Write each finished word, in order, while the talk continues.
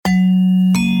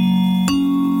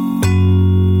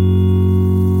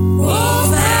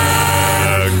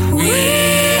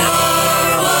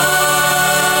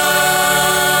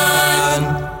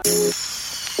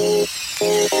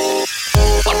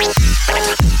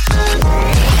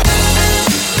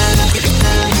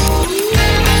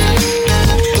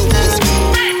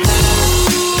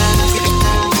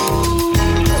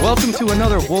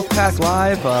Wolfpack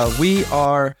Live. We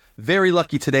are very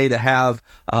lucky today to have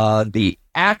the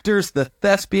actors, the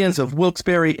thespians of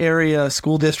Wilkes-Barre Area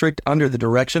School District under the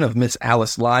direction of Miss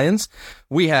Alice Lyons.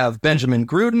 We have Benjamin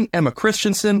Gruden, Emma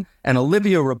Chrstianson, and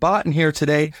Olivia Robatin here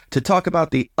today to talk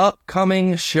about the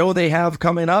upcoming show they have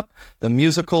coming up, the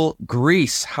musical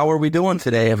Grease. How are we doing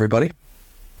today, everybody?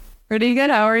 Pretty good.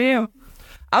 How are you?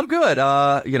 I'm good.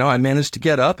 I managed to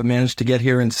get up. I managed to get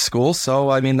here into school.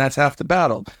 So, that's half the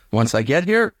battle. Once I get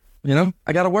here,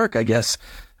 I got to work, I guess.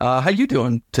 How you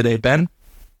doing today, Ben?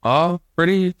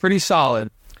 Pretty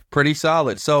solid. Pretty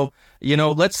solid. So,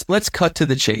 let's cut to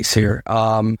the chase here.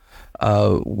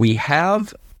 We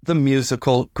have the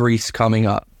musical Grease coming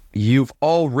up. You've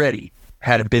already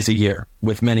had a busy year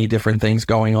with many different things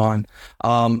going on.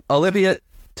 Olivia,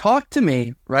 talk to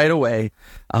me right away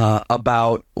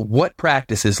about what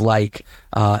practice is like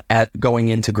at going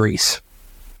into Grease.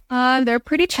 They're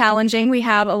pretty challenging. We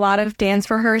have a lot of dance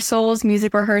rehearsals,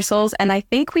 music rehearsals, and I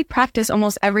think we practice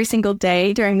almost every single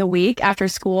day during the week after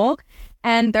school.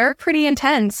 And they're pretty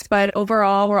intense, but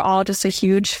overall, we're all just a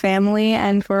huge family,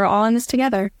 and we're all in this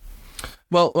together.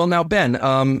 Well, now,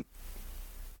 Ben,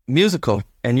 musical,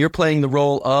 and you're playing the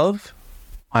role of?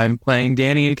 I'm playing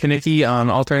Danny and Kaniki on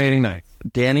alternating nights.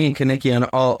 Danny and Kaniki on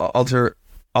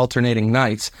alternating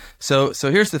nights. So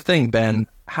here's the thing, Ben.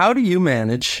 How do you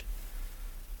manage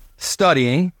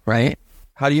studying, right?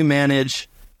 How do you manage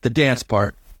the dance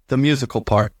part, the musical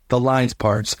part, the lines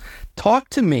parts? Talk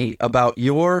to me about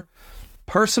your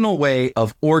personal way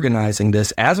of organizing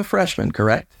this as a freshman,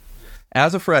 correct?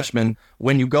 As a freshman,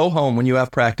 when you go home, when you have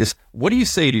practice, what do you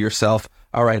say to yourself?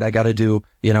 All right, I got to do,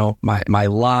 my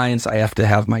lines. I have to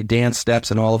have my dance steps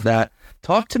and all of that.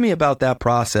 Talk to me about that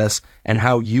process and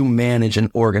how you manage and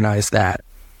organize that.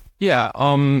 Yeah.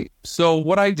 So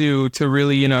what I do to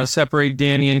really, separate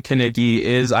Danny and Kaniki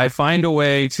is I find a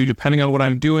way to, depending on what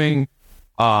I'm doing,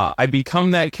 I become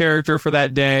that character for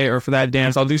that day or for that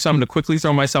dance. I'll do something to quickly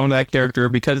throw myself into that character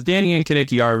because Danny and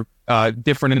Kaniki are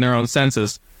different in their own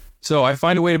senses. So I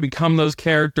find a way to become those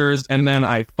characters, and then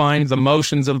I find the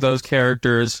motions of those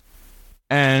characters.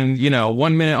 And,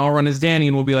 1 minute I'll run as Danny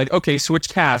and we'll be like, okay, switch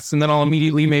casts. And then I'll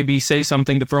immediately maybe say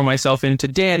something to throw myself into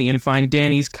Danny and find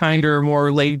Danny's kinder,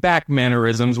 more laid back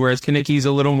mannerisms, whereas Kaniki's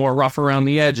a little more rough around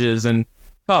the edges and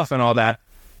tough and all that.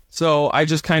 So I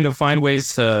just kind of find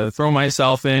ways to throw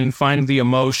myself in, find the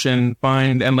emotion,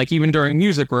 and like even during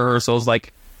music rehearsals,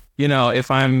 like, if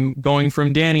I'm going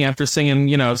from Danny after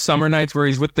singing, Summer Nights where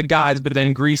he's with the guys, but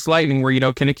then Grease Lightning where,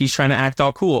 Kaniki's trying to act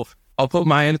all cool. I'll put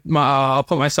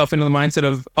myself into the mindset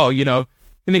of,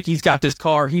 Kaniki's got this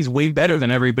car. He's way better than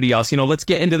everybody else. Let's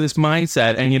get into this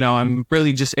mindset. And, I'm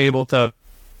really just able to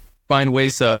find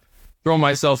ways to throw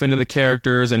myself into the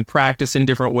characters and practice in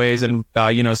different ways and,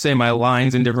 say my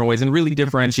lines in different ways and really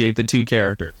differentiate the two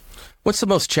characters. What's the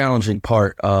most challenging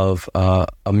part of a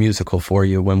musical for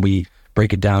you when we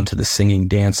break it down to the singing,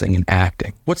 dancing, and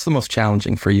acting? What's the most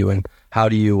challenging for you, and how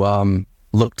do you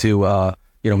look to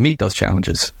meet those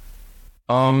challenges?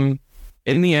 In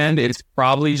the end, it's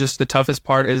probably just the toughest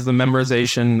part is the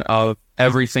memorization of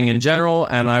everything in general.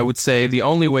 And I would say the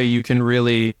only way you can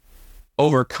really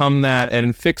overcome that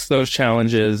and fix those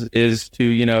challenges is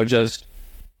to, just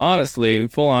honestly,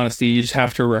 full honesty, you just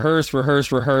have to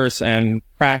rehearse and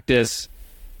practice.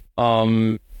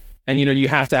 And, you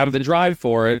have to have the drive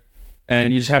for it.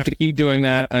 And you just have to keep doing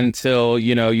that until,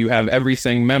 you have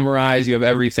everything memorized, you have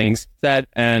everything set,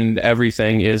 and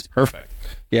everything is perfect.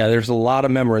 Yeah, there's a lot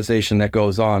of memorization that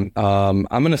goes on. I'm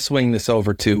going to swing this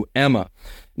over to Emma.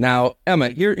 Now, Emma,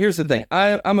 here's the thing.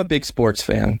 I'm a big sports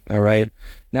fan, all right?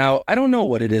 Now, I don't know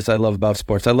what it is I love about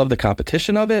sports. I love the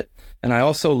competition of it, and I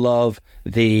also love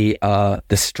the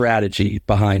strategy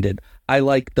behind it. I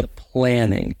like the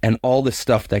planning and all the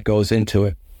stuff that goes into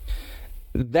it.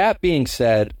 That being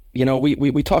said,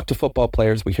 we talk to football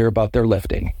players. We hear about their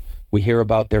lifting. We hear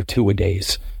about their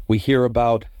two-a-days. We hear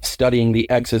about studying the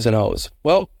X's and O's.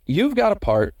 Well, you've got a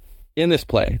part in this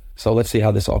play. So let's see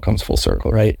how this all comes full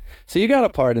circle, right? So you got a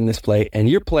part in this play, and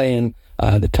you're playing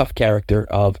the tough character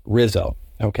of Rizzo,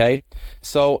 okay?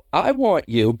 So I want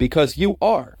you, because you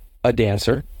are a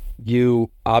dancer,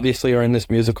 you obviously are in this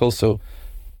musical, so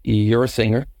you're a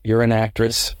singer, you're an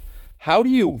actress. How do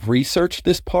you research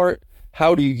this part?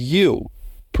 How do you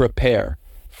prepare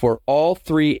for all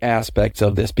three aspects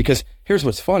of this? Because here's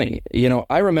what's funny.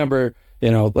 I remember,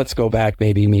 let's go back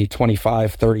maybe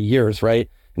 25, 30 years, right?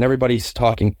 And everybody's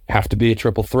talking, have to be a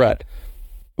triple threat.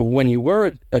 When you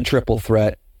were a triple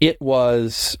threat, it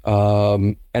was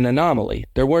an anomaly.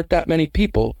 There weren't that many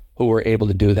people who were able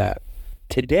to do that.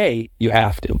 Today, you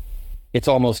have to. It's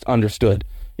almost understood.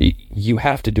 You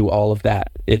have to do all of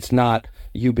that. It's not,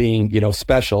 you being,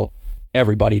 special,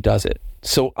 everybody does it.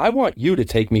 So I want you to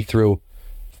take me through,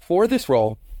 for this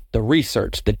role, the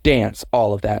research, the dance,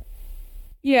 all of that.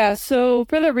 Yeah, so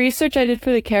for the research I did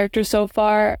for the character so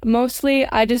far, mostly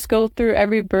I just go through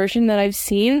every version that I've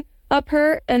seen of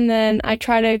her, and then I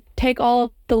try to take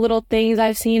all the little things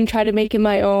I've seen, try to make it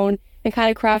my own, and kind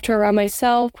of craft her around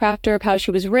myself, craft her of how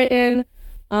she was written,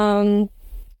 and,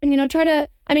 try to,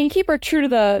 keep her true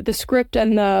to the script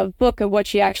and the book of what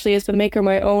she actually is, but make her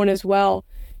my own as well.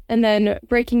 And then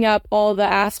breaking up all the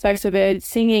aspects of it,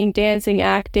 singing, dancing,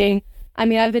 acting.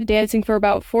 I've been dancing for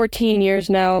about 14 years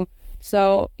now.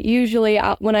 So usually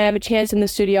when I have a chance in the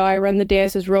studio, I run the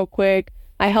dances real quick.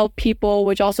 I help people,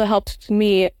 which also helps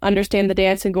me understand the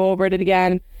dance and go over it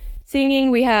again. Singing,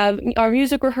 we have our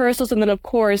music rehearsals, and then of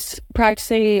course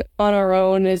practicing on our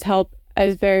own is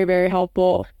very, very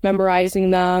helpful.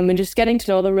 Memorizing them and just getting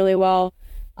to know them really well.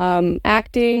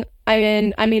 Acting,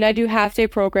 I do half-day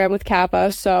program with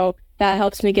Kappa, so that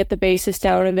helps me get the basis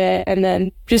down of it, and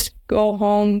then just go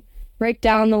home, break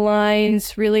down the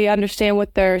lines, really understand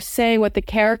what they're saying, what the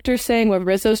character's saying, what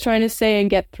Rizzo's trying to say, and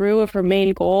get through with her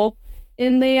main goal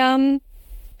in the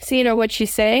scene or what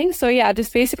she's saying. So yeah,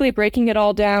 just basically breaking it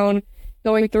all down,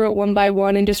 going through it one by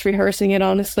one, and just rehearsing it,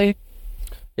 honestly.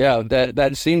 Yeah,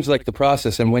 that seems like the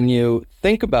process. And when you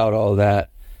think about all that,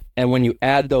 and when you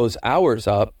add those hours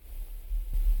up,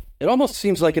 it almost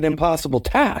seems like an impossible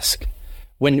task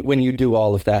when you do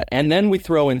all of that. And then we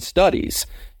throw in studies,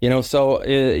 so,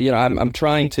 I'm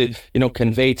trying to,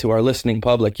 convey to our listening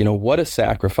public, what a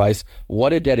sacrifice,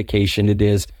 what a dedication it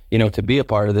is, to be a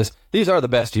part of this. These are the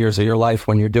best years of your life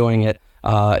when you're doing it,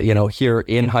 here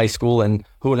in high school. And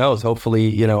who knows,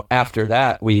 hopefully, after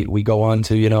that, we go on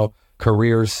to,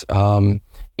 careers in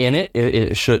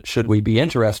it should we be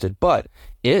interested. But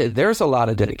there's a lot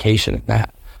of dedication in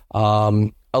that.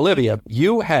 Olivia,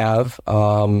 you have,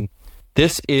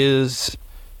 this is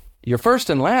your first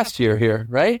and last year here,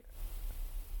 right?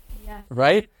 Yeah.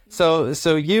 Right? So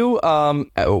you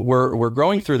were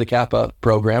going through the Kappa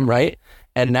program, right?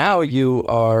 And now you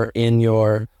are in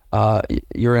you're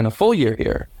in a full year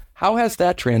here. How has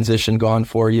that transition gone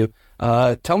for you?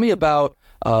 Tell me about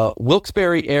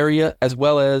Wilkes-Barre area, as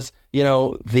well as,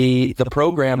 the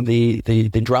program, the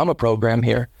drama program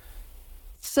here.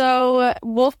 So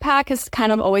Wolfpack has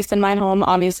kind of always been my home,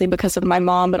 obviously because of my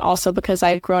mom, but also because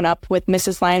I've grown up with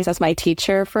Mrs. Lyons as my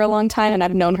teacher for a long time, and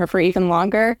I've known her for even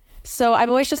longer. So I've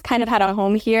always just kind of had a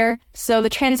home here. So the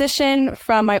transition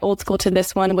from my old school to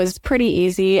this one was pretty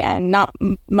easy and not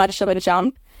much of a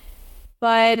jump.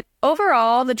 But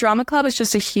overall, the drama club is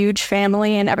just a huge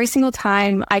family, and every single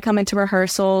time I come into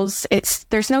rehearsals,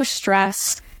 there's no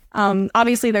stress.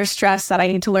 Obviously there's stress that I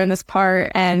need to learn this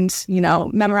part and,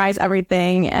 memorize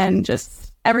everything, and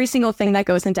just every single thing that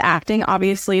goes into acting.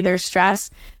 Obviously there's stress,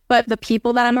 but the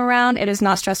people that I'm around, it is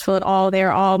not stressful at all. They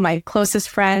are all my closest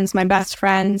friends, my best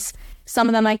friends. Some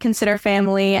of them I consider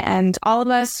family, and all of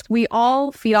us, we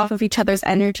all feed off of each other's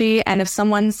energy. And if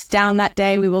someone's down that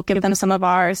day, we will give them some of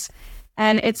ours.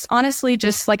 And it's honestly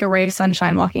just like a ray of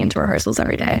sunshine walking into rehearsals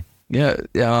every day. Yeah.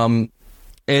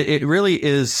 It really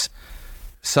is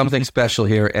something special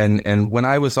here. And when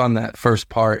I was on that first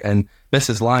part, and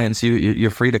Mrs. Lyons, you're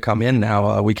free to come in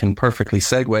now. We can perfectly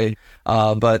segue.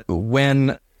 But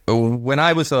when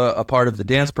I was a part of the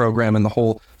dance program and the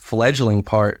whole fledgling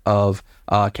part of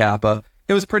Kappa,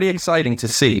 it was pretty exciting to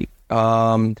see.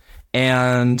 And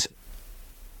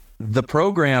the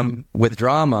program with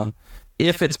drama,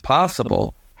 if it's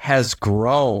possible, has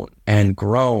grown and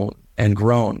grown and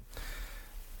grown.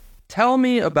 Tell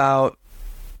me about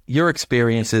your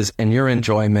experiences and your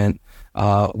enjoyment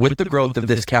with the growth of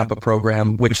this Kappa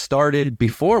program, which started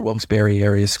before Wilkes-Barre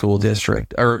Area School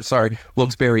District,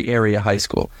 Wilkes-Barre Area High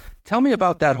School. Tell me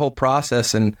about that whole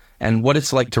process and what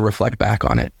it's like to reflect back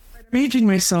on it. I'm aging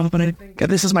myself, but I think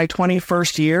this is my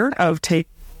 21st year of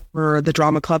taking over the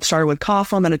drama club. Started with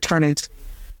Coughlin, then it turned into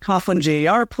Coughlin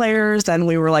GAR players, then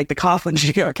we were like the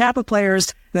Coughlin GAR Kappa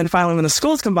players, then finally when the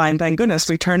schools combined, thank goodness,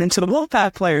 we turned into the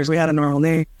Wolfpack players. We had a normal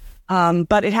name.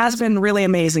 But it has been really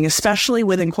amazing, especially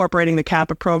with incorporating the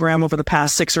Kappa program over the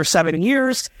past 6 or 7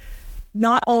 years.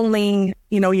 Not only,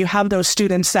 you have those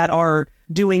students that are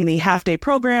doing the half-day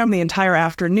program the entire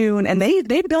afternoon, and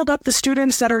they build up the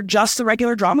students that are just the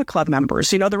regular drama club members.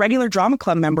 The regular drama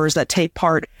club members that take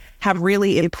part have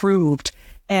really improved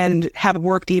and have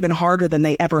worked even harder than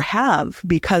they ever have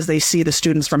because they see the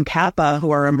students from Kappa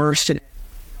who are immersed in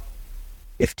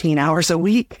 15 hours a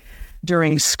week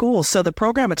during school. So the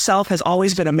program itself has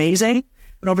always been amazing,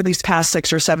 but over these past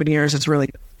 6 or 7 years, it's really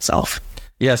itself.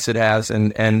 Yes, it has.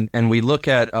 And we look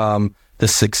at the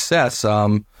success.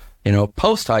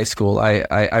 post high school,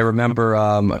 I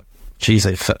remember,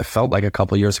 it felt like a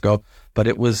couple years ago, but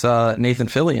it was Nathan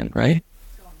Fillion, right?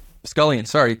 Scullion,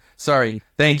 sorry.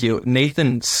 Thank you.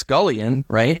 Nathan Scullion,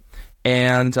 right?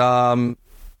 And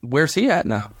where's he at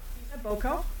now? He's at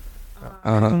Boco.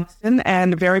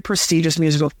 And very prestigious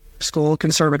musical school,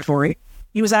 conservatory.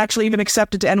 He was actually even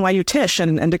accepted to NYU Tisch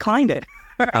and declined it,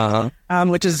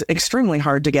 which is extremely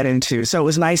hard to get into. So it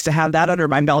was nice to have that under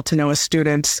my belt, to know a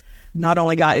student not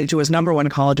only got into his number one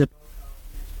college,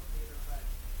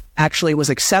 actually was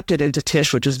accepted into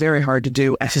Tisch, which is very hard to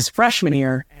do, as his freshman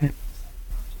year.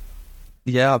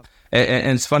 Yeah.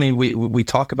 And it's funny, we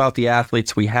talk about the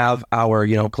athletes. We have our,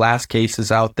 glass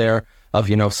cases out there of,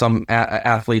 some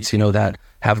athletes, that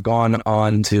have gone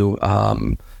on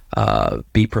to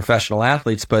be professional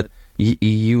athletes. But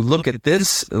you look at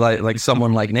this, like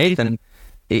someone like Nathan,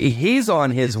 he's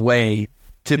on his way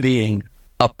to being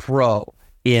a pro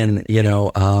in,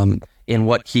 in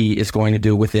what he is going to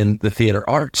do within the theater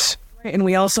arts. And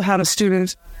we also have a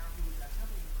student,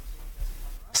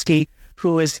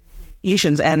 who is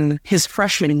Asians, and his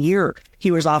freshman year,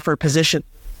 he was offered a position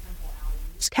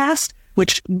cast,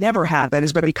 which never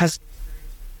happens, but because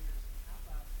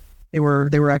they were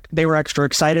extra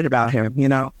excited about him,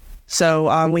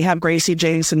 So we have Gracie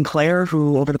Jane Sinclair,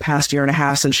 who over the past year and a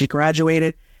half since she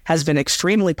graduated has been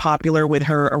extremely popular with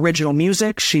her original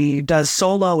music. She does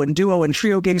solo and duo and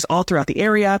trio gigs all throughout the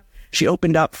area. She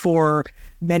opened up for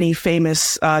many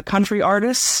famous country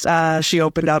artists. She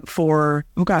opened up for,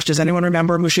 does anyone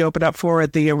remember who she opened up for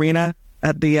at the arena?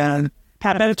 At the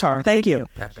Pat Benatar. Thank you.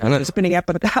 Opening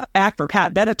act for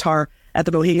Pat Benatar at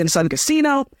the Mohegan Sun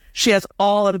Casino. She has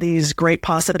all of these great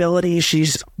possibilities.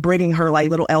 She's bringing her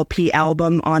little LP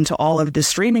album onto all of the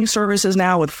streaming services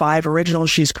now with 5 originals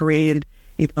she's created,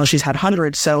 even though she's had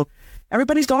hundreds. So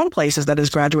everybody's gone places that has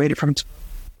graduated from.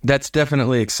 That's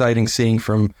definitely exciting, seeing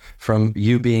from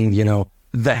you being,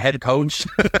 the head coach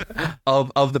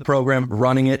of the program,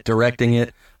 running it, directing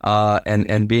it,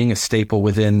 and being a staple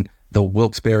within the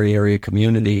Wilkes-Barre area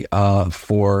community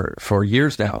for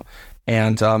years now.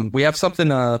 And we have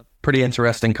something pretty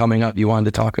interesting coming up you wanted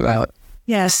to talk about.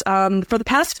 Yes. For the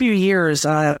past few years,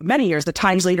 many years, the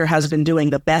Times Leader has been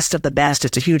doing the best of the best.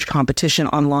 It's a huge competition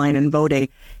online and voting.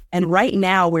 And right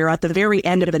now, we're at the very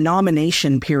end of the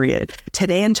nomination period.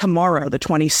 Today and tomorrow, the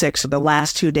 26th, are the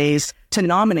last 2 days to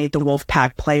nominate the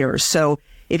Wolfpack players. So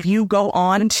if you go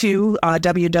on to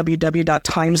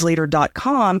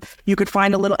www.timesleader.com, you could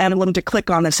find a little emblem to click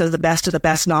on that says the best of the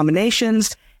best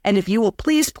nominations. And if you will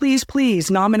please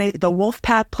nominate the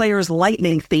Wolfpack Players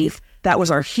Lightning Thief, that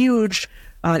was our huge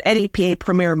NEPA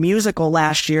premiere musical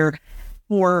last year,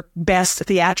 for Best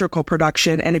Theatrical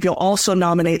Production. And if you'll also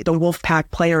nominate the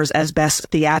Wolfpack Players as Best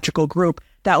Theatrical Group,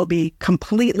 that would be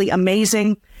completely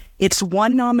amazing. It's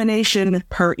 1 nomination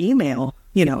per email,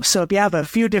 so if you have a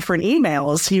few different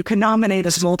emails, you can nominate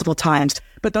us multiple times.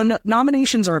 But the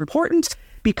nominations are important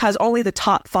because only the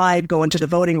top 5 go into the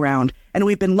voting round. And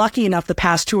we've been lucky enough the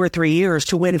past 2 or 3 years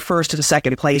to win first to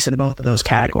second place in both of those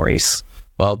categories.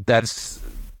 Well, that's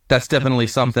definitely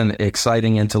something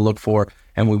exciting and to look for.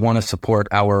 And we want to support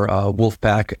our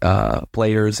Wolfpack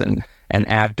players and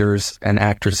actors and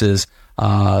actresses.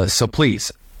 So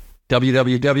please,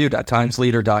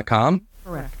 www.timesleader.com.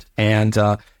 Correct. And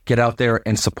get out there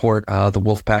and support the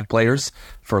Wolfpack players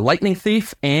for Lightning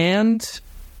Thief and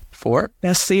for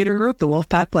Best Theater Group, the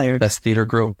Wolfpack Players. Best Theater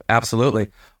Group, absolutely.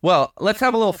 Well, let's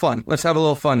have a little fun.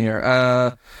 Here.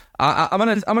 I'm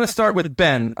gonna start with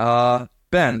Ben.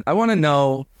 Ben, I want to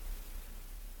know.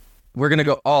 We're going to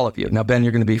go all of you. Now, Ben,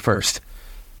 you're going to be first.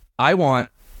 I want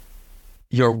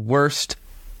your worst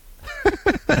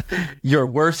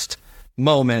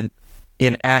moment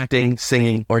in acting,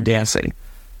 singing, or dancing.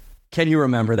 Can you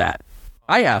remember that?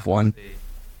 I have one,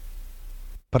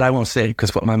 but I won't say it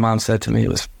because what my mom said to me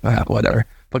was whatever.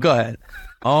 But go ahead.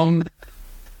 All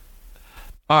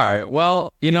right.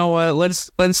 Well, you know what? Let's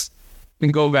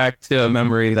go back to a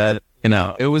memory that,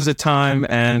 it was a time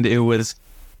and it was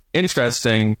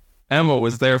interesting. Emma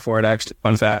was there for it, actually.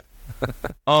 Fun fact.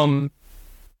 I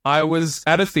was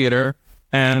at a theater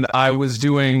and I was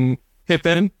doing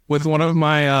Pippin with one of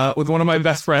my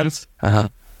best friends. Uh-huh.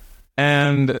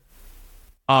 And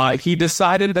he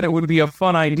decided that it would be a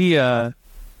fun idea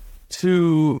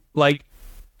to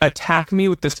attack me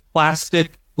with this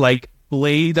plastic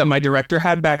blade that my director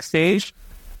had backstage.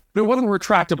 But it wasn't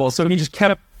retractable, so he just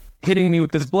kept hitting me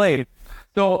with this blade.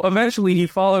 So eventually he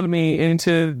followed me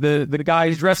into the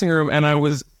guy's dressing room and I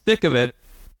was sick of it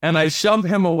and I shoved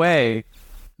him away.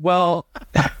 Well,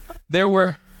 there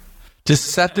were... Just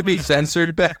set to be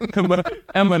censored, Ben.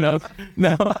 Emma knows.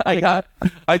 No,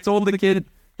 I told the kid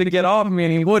to get off me,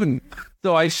 and he wouldn't.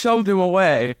 So I shoved him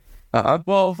away.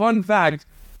 Well, fun fact,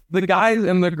 the guys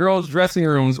in the girls' dressing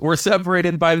rooms were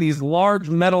separated by these large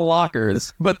metal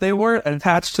lockers, but they weren't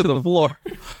attached to the floor.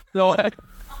 So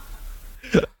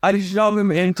I shoved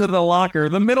him into the locker,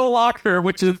 the middle locker,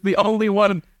 which is the only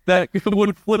one that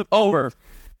would flip over.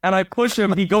 And I push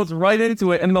him, he goes right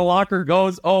into it, and the locker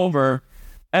goes over.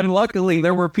 And luckily,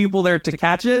 there were people there to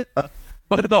catch it,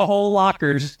 but the whole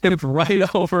locker just tipped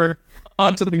right over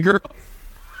onto the girl.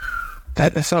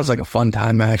 That sounds like a fun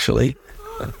time, actually.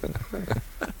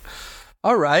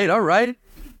 All right.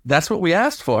 That's what we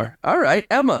asked for. All right,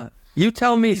 Emma, you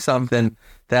tell me something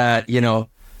that,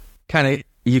 kind of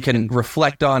you can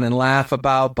reflect on and laugh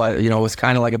about, but, was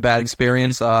kind of like a bad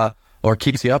experience or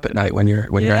keeps you up at night when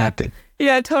you're acting.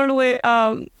 Yeah, totally.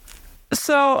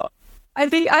 So I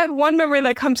think I have one memory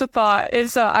that comes to thought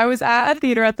is I was at a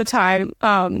theater at the time,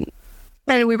 and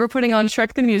we were putting on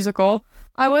Shrek the Musical.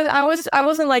 I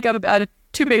wasn't like a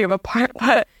too big of a part,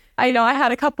 but I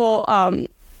had a couple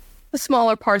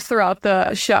smaller parts throughout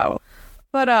the show.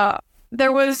 But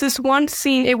there was this one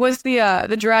scene. It was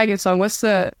the dragon song. What's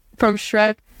from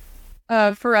Shrek?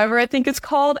 Forever, I think it's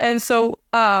called. And so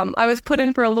I was put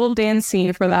in for a little dance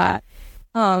scene for that.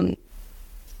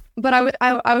 But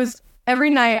I was every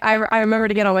night I remember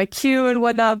to get on my cue and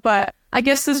whatnot. But I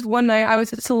guess this one night I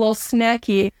was just a little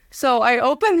snacky, so I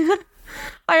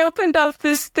opened up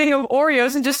this thing of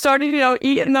Oreos and just started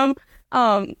eating them,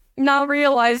 not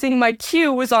realizing my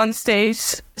cue was on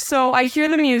stage. So I hear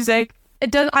the music. I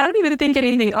don't even think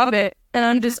anything of it, and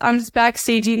I'm just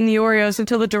backstage eating the Oreos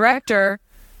until the director.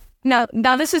 Now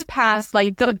this is past,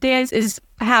 like, the dance is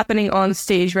happening on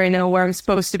stage right now where I'm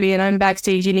supposed to be, and I'm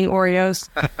backstage eating Oreos.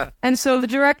 And so the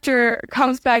director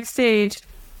comes backstage,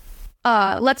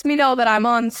 lets me know that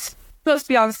I'm supposed to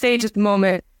be on stage at the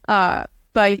moment,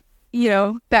 but,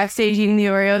 backstage eating the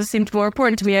Oreos seemed more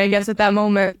important to me, I guess, at that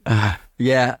moment.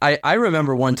 Yeah, I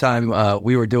remember one time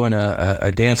we were doing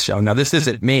a dance show. Now, this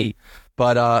isn't me,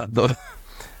 but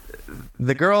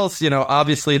the girls,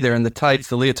 obviously they're in the tights,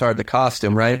 the leotard, the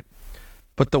costume, right?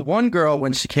 But the one girl,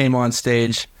 when she came on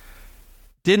stage,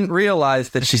 didn't realize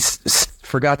that she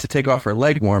forgot to take off her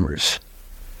leg warmers.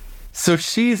 So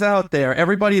she's out there,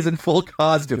 everybody's in full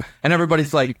costume, and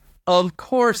everybody's like, of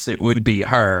course it would be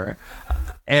her.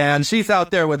 And she's out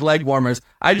there with leg warmers.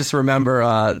 I just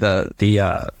remember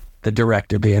the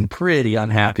director being pretty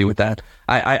unhappy with that.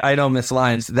 I know, Miss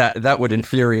Lyons, that would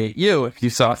infuriate you if you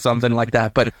saw something like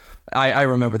that. But I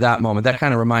remember that moment. That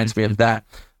kind of reminds me of that.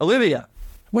 Olivia,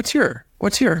 what's your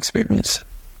experience?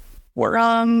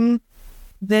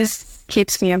 This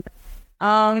keeps me up.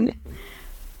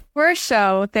 For a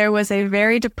show, there was a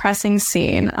very depressing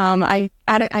scene. I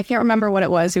can't remember what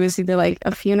it was. It was either like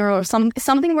a funeral or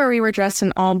something where we were dressed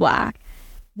in all black.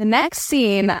 The next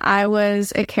scene, I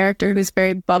was a character who's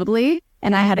very bubbly,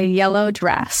 and I had a yellow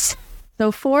dress. So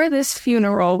for this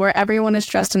funeral, where everyone is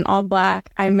dressed in all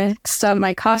black, I mixed up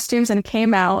my costumes and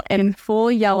came out in full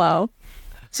yellow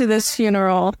to this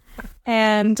funeral.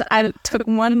 And I took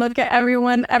one look at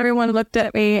everyone. Everyone looked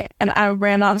at me, and I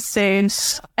ran off stage,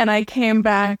 and I came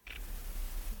back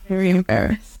very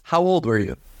embarrassed. How old were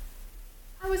you?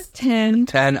 I was 10.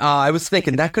 10. I was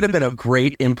thinking that could have been a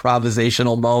great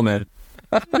improvisational moment.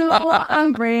 No, I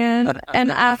ran,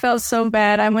 and I felt so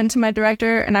bad. I went to my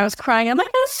director, and I was crying. I'm like,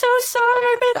 I'm so sorry,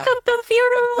 I messed up the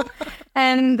funeral.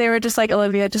 And they were just like,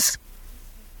 Olivia, just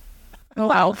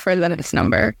go out for the next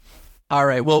number. All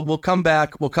right, well, we'll come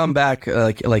back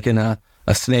like in a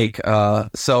snake.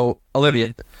 So,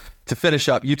 Olivia, to finish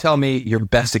up, you tell me your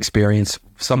best experience,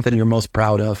 something you're most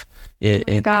proud of.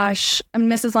 Gosh,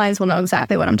 Mrs. Lyons will know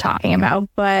exactly what I'm talking about.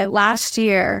 But last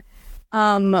year,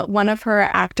 one of her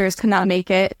actors could not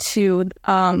make it to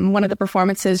one of the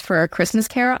performances for Christmas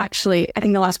Carol. Actually, I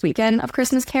think the last weekend of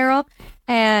Christmas Carol.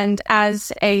 And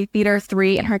as a Theater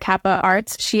 3 in her Kappa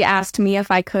Arts, she asked me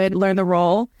if I could learn the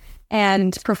role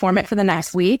and perform it for the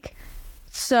next week.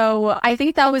 So I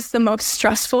think that was the most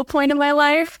stressful point of my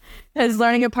life, as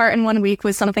learning a part in 1 week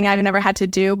was something I've never had to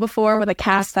do before with a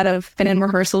cast that have been in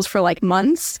rehearsals for like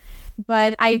months.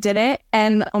 But I did it,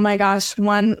 and oh my gosh,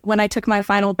 when I took my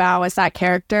final bow as that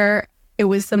character, it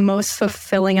was the most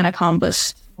fulfilling and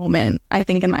accomplished moment, I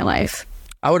think, in my life.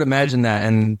 I would imagine that,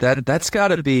 and that's got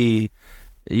to be,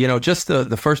 just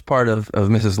the first part of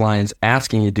Mrs. Lyons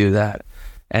asking you to do that.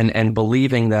 And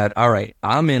believing that, all right,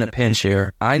 I'm in a pinch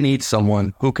here. I need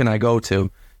someone. Who can I go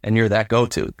to? And you're that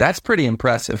go-to. That's pretty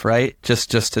impressive, right?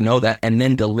 Just to know that. And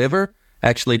then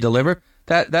actually deliver.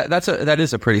 That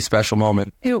is a pretty special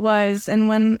moment. It was. And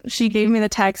when she gave me the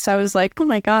text, I was like, oh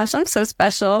my gosh, I'm so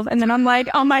special. And then I'm like,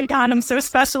 oh my God, I'm so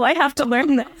special. I have to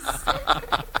learn this.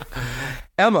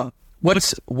 Emma,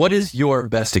 what is your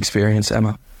best experience,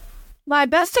 Emma? My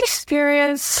best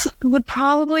experience would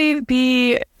probably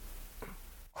be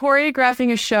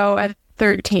choreographing a show at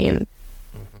 13.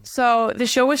 So the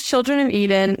show was Children of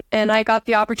Eden, and I got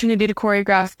the opportunity to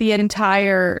choreograph the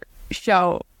entire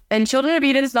show. And Children of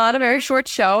Eden is not a very short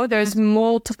show. There's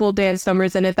multiple dance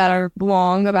numbers in it that are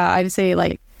long, about, I'd say,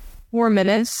 like 4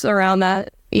 minutes around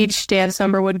that each dance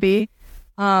number would be.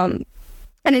 And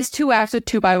it's 2 acts with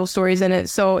 2 Bible stories in it.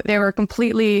 So they were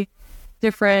completely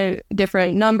different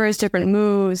numbers, different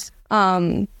moves.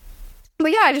 But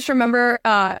yeah, I just remember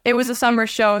it was a summer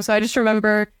show. So I just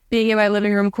remember being in my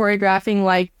living room choreographing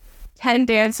like 10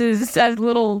 dances as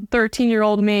little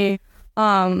 13-year-old me.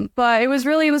 But it was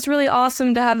really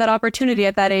awesome to have that opportunity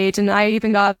at that age. And I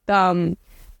even got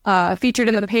featured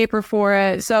in the paper for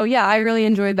it. So yeah, I really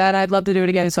enjoyed that. I'd love to do it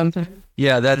again sometime.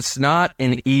 Yeah, that's not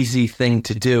an easy thing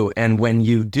to do. And when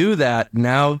you do that,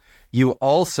 now you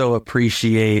also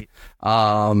appreciate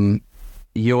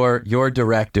your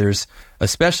directors,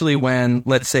 especially when,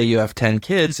 let's say you have 10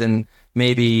 kids and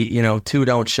maybe, 2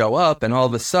 don't show up, and all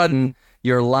of a sudden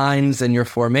your lines and your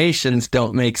formations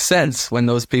don't make sense when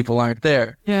those people aren't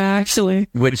there. Yeah, actually.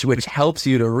 Which helps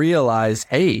you to realize,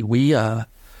 hey, we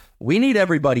need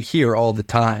everybody here all the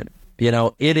time.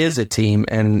 It is a team,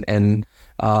 and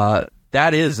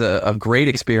that is a great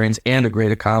experience and a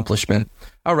great accomplishment.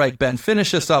 All right, Ben,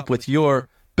 finish us up with your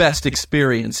best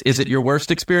experience. Is it your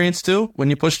worst experience too, when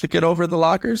you pushed the kid over the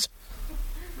lockers?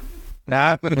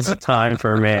 That was a time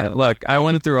for me. Look, I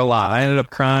went through a lot. I ended up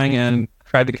crying and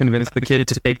tried to convince the kid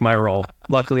to take my role.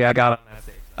 Luckily, I got on that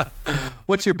day.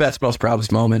 What's your best, most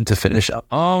proudest moment to finish up?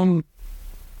 Let's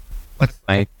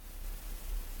think.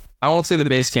 I won't say the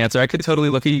base cancer. I could totally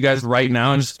look at you guys right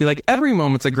now and just be like, every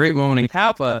moment's a great moment in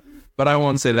Kappa, but I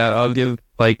won't say that. I'll give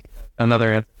like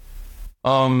another answer.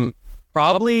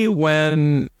 Probably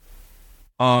when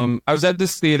I was at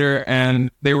this theater and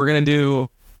they were going to do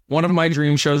one of my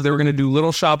dream shows. They were going to do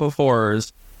Little Shop of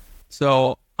Horrors.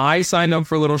 So I signed up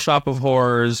for Little Shop of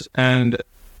Horrors, and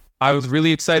I was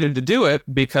really excited to do it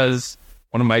because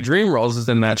one of my dream roles is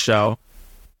in that show.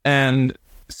 And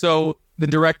so the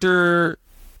director,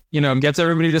 gets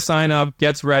everybody to sign up,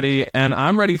 gets ready, and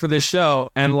I'm ready for this show.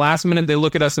 And last minute, they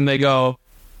look at us and they go,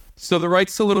 so the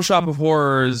rights to Little Shop of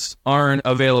Horrors aren't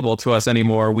available to us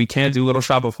anymore. We can't do Little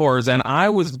Shop of Horrors. And I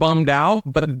was bummed out,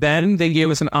 but then they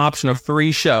gave us an option of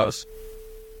 3 shows.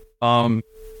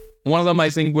 One of them, I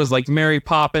think, was like Mary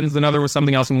Poppins. Another was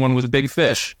something else, and one was Big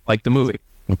Fish, like the movie.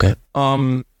 Okay.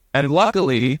 And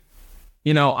luckily,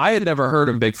 I had never heard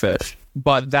of Big Fish,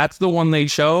 but that's the one they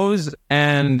chose.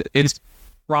 And it's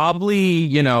probably,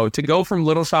 to go from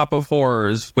Little Shop of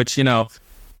Horrors, which,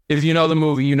 if you know the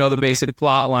movie, you know the basic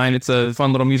plot line, it's a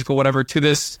fun little musical, whatever, to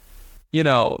this,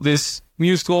 this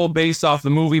musical based off the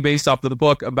movie, based off the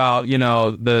book about,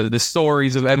 the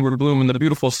stories of Edward Bloom and the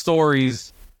beautiful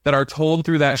stories that are told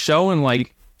through that show. And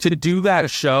like to do that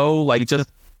show, like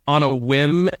just on a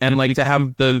whim, and like to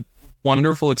have the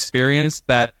wonderful experience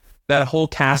that whole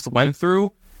cast went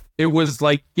through, it was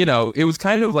like, it was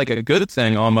kind of like a good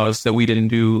thing almost that we didn't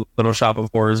do Little Shop of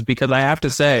Horrors, because I have to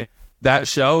say that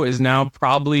show is now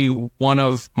probably one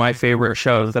of my favorite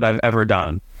shows that I've ever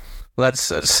done. Well,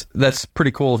 that's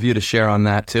pretty cool of you to share on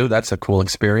that too. That's a cool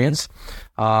experience.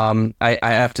 I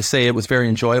have to say it was very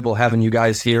enjoyable having you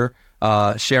guys here,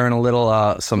 sharing a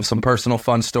little some personal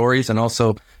fun stories, and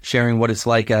also sharing what it's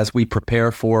like as we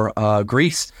prepare for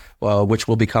Greece, which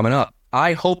will be coming up.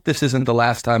 I hope this isn't the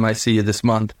last time I see you this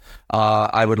month.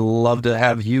 I would love to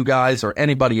have you guys or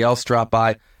anybody else drop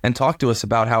by and talk to us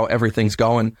about how everything's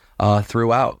going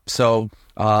throughout. So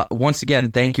once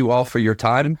again, thank you all for your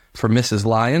time, for Mrs.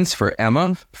 Lyons, for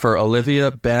Emma, for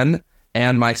Olivia, Ben,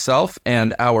 and myself,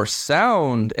 and our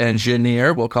sound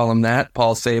engineer, we'll call him that,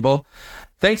 Paul Sabol.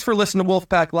 Thanks for listening to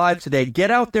Wolfpack Live today.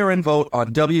 Get out there and vote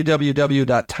on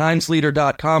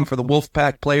www.timesleader.com for the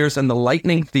Wolfpack players and the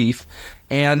Lightning Thief.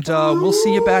 And we'll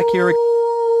see you back here again.